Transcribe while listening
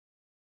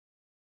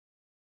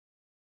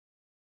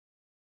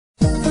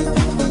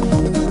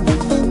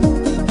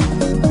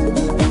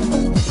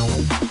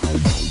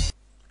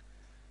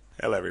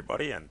Hello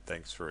everybody, and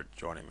thanks for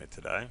joining me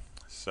today.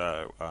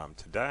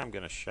 Today I'm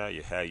going to show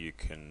you how you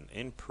can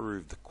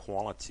improve the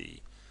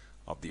quality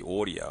of the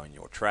audio in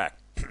your track.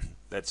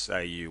 Let's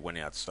say you went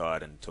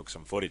outside and took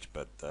some footage,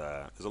 but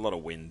there's a lot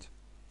of wind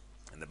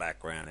in the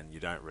background and you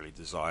don't really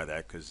desire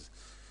that because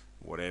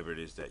whatever it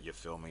is that you're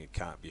filming, it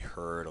can't be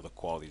heard or the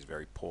quality is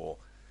very poor.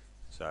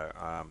 So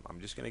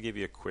I'm just going to give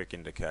you a quick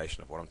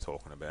indication of what I'm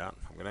talking about.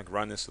 I'm going to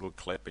run this little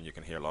clip and you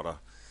can hear a lot of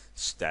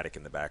static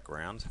in the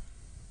background.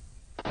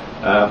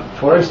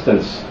 For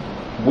instance,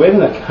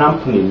 when a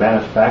company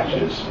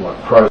manufactures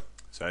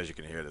so as you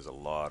can hear, there's a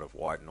lot of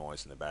white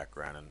noise in the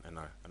background, and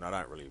I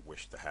don't really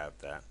wish to have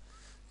that.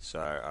 So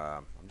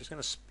I'm just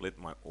going to split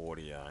my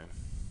audio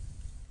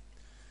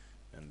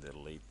and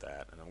delete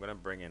that, and I'm going to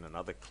bring in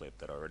another clip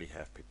that I already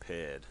have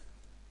prepared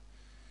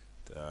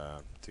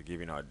to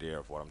give you an idea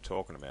of what I'm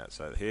talking about.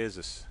 So here's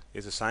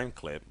the same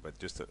clip, but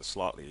just a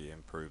slightly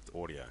improved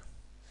audio.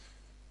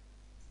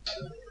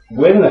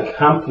 When the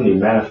company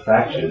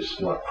manufactures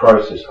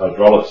process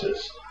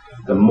hydrolysis,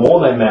 the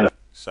more they manufacture.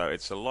 So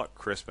it's a lot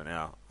crisper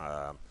now.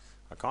 I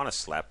kind of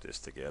slapped this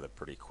together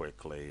pretty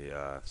quickly,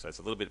 so it's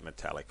a little bit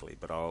metallically,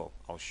 but I'll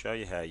show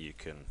you how you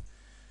can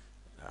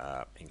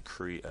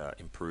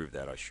improve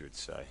that, I should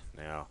say.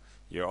 Now,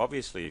 you're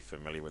obviously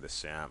familiar with a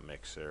sound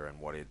mixer and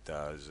what it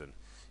does, and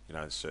you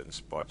know in certain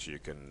spots you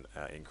can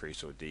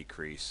increase or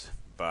decrease,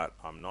 but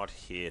I'm not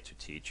here to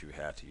teach you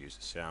how to use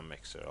a sound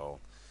mixer.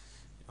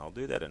 I'll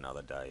do that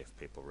another day if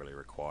people really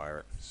require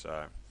it.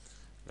 So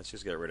let's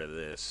just get rid of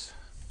this.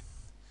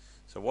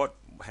 So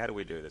how do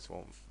we do this?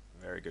 Well,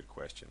 very good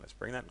question.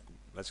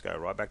 Let's go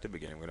right back to the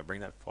beginning. We're going to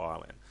bring that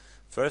file in.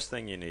 First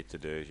thing you need to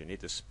do is you need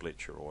to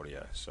split your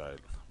audio. So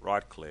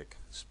right click,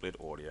 split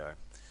audio,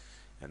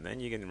 and then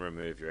you can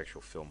remove your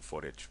actual film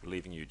footage,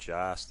 leaving you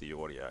just the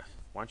audio.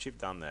 Once you've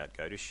done that,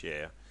 go to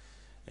share,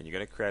 and you're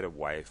going to create a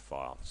WAV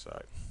file.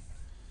 So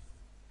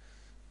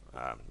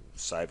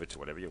save it to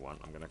whatever you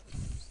want. I'm going to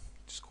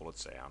just call it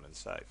sound and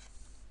save.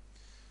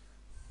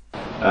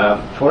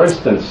 For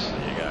instance,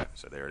 there you go.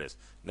 So there it is.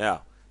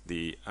 Now,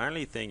 the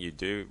only thing you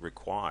do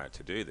require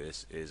to do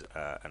this is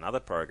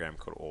another program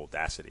called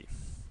Audacity.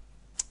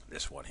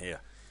 This one here.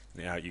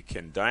 Now, you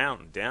can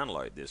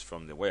download this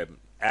from the web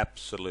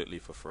absolutely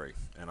for free,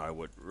 and I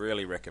would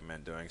really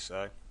recommend doing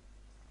so,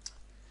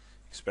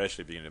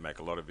 especially if you're going to make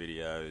a lot of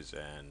videos.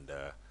 And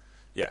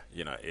yeah,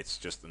 you know, it's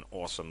just an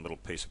awesome little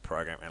piece of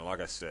program. And like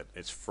I said,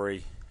 it's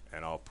free,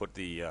 and I'll put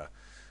the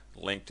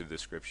link to the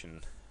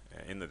description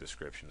in the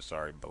description,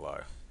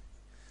 below.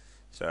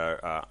 So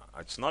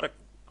I'm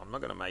not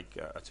going to make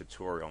a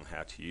tutorial on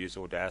how to use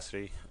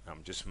Audacity.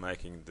 I'm just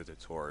making the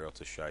tutorial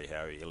to show you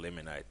how you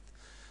eliminate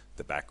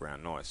the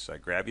background noise. So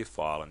grab your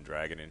file and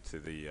drag it into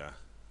the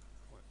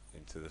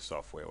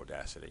software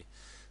Audacity.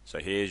 So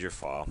here's your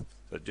file.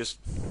 So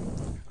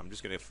I'm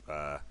just going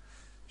to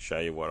show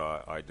you what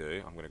I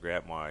do. I'm going to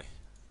grab my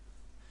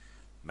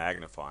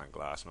magnifying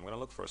glass and I'm going to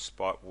look for a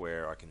spot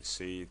where I can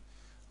see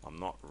I'm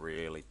not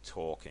really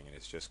talking and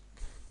it's just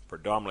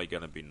predominantly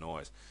going to be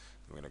noise.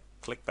 I'm going to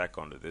click back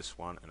onto this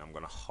one and I'm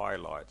going to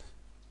highlight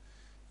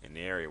an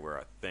area where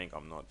I think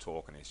I'm not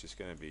talking. It's just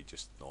going to be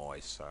just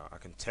noise. So I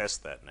can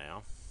test that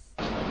now.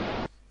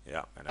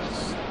 Yeah, and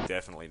it's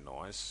definitely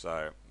noise.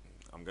 So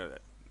I'm going to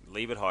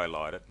leave it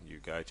highlighted. You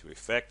go to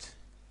Effect,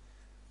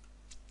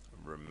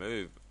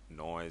 remove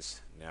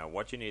noise. Now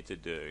what you need to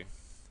do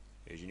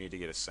is you need to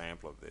get a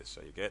sample of this.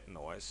 So you get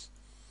noise.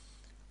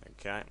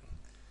 Okay.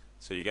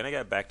 So you're going to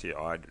go back to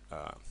your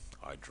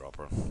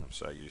eyedropper. I'm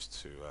so used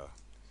to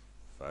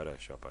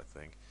Photoshop, I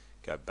think.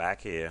 Go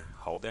back here,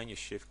 hold down your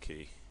Shift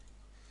key,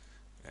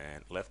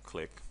 and left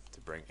click to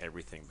bring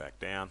everything back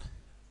down.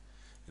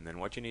 And then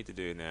what you need to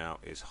do now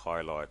is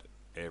highlight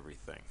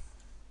everything,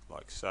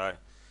 like so.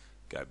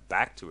 Go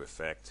back to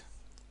Effect,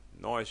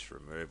 Noise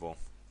Removal.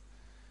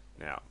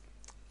 Now,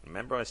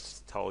 remember I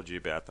told you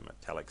about the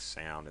metallic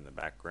sound in the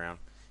background?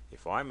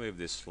 If I move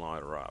this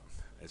slider up,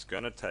 it's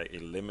going to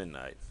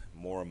eliminate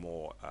more and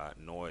more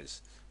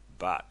noise,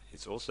 but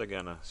it's also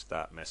going to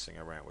start messing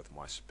around with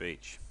my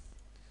speech.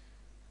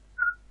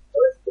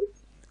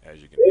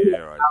 As you can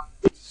hear,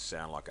 I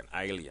sound like an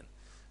alien.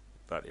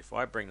 But if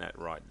I bring that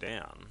right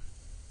down,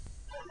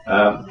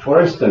 for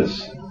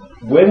instance,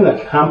 when the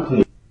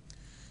company,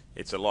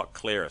 it's a lot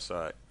clearer.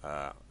 So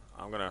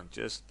I'm going to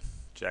just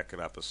jack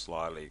it up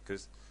slightly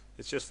because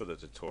it's just for the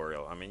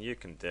tutorial. I mean, you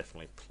can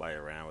definitely play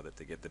around with it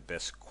to get the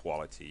best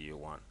quality you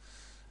want.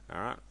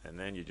 Alright, and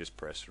then you just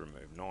press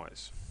remove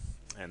noise,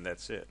 and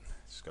that's it.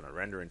 It's going to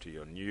render into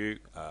your new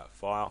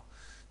file.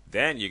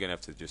 Then you're going to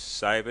have to just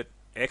save it,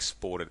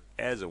 export it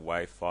as a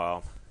WAV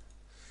file,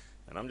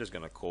 and I'm just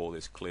going to call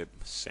this clip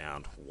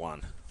sound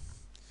 1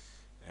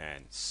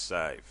 and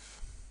save.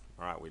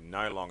 Alright, we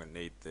no longer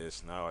need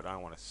this. No, I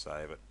don't want to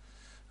save it.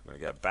 I'm going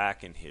to go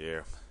back in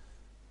here.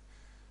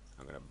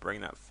 I'm going to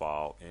bring that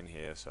file in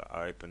here. So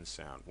open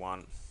sound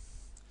 1.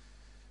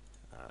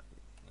 I'm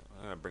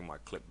going to bring my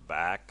clip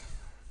back.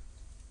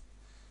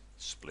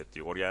 Split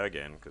the audio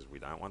again because we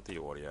don't want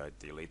the audio.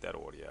 Delete that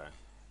audio,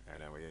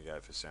 and then we're going to go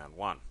for sound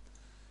 1.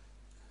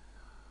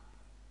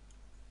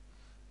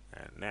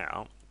 and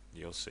now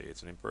you'll see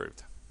it's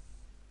improved.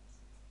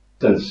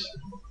 Since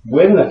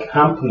when the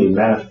company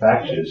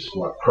manufactures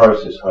like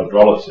process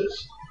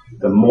hydrolysis,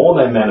 the more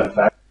they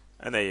manufacture.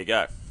 And there you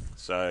go.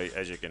 So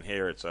as you can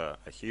hear, it's a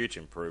huge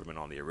improvement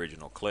on the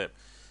original clip.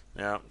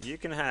 Now you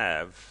can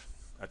have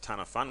a ton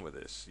of fun with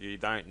this. You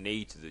don't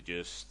need to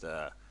just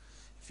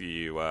if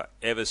you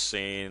ever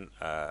seen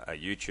a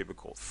YouTuber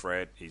called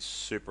Fred, he's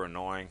super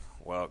annoying.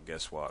 Well,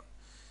 guess what?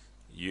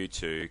 You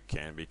too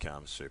can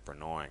become super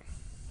annoying.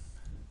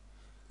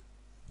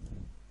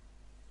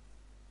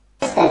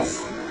 For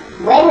instance,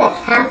 when the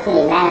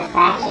company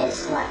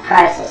manufactures like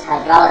process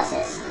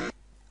hydrolysis.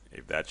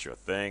 If that's your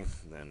thing,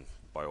 then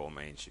by all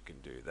means you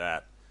can do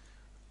that.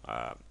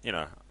 You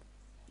know,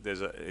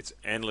 it's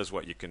endless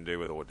what you can do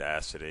with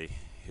Audacity.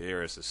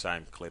 Here is the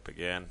same clip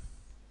again.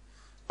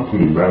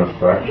 Company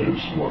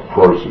manufactures like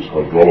process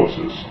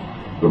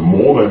hydrolysis. The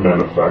more they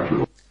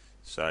manufacture,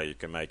 so you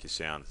can make it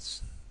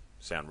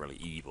sound really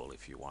evil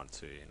if you want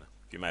to. You know,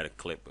 if you made a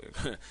clip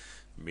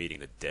meeting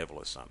the devil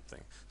or something.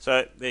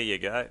 So there you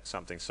go,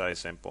 something so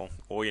simple.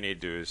 All you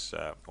need to do is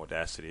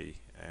Audacity,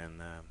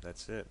 and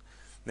that's it.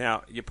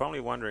 Now you're probably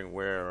wondering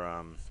where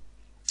I'm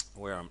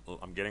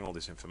getting all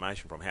this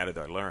information from. How did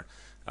I learn?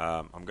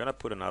 I'm going to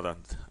put another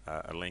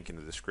a link in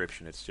the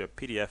description. It's a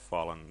PDF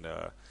file, and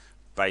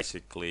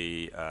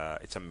basically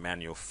it's a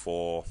manual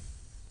for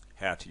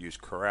how to use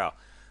Corel.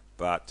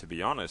 But to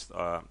be honest,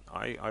 I'm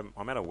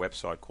at a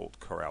website called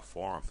Corel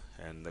Forum,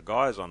 and the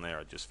guys on there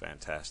are just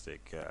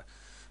fantastic.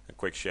 A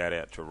quick shout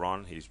out to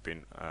Ron. He's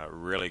been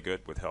really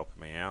good with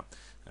helping me out.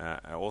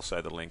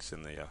 Also, the links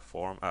in the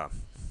forum,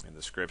 in the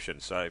description.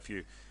 So if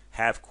you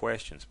have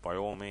questions, by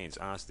all means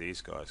ask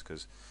these guys,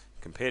 because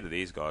compared to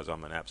these guys,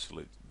 I'm an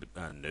absolute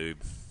noob.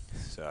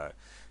 So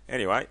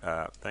anyway,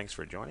 thanks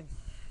for joining.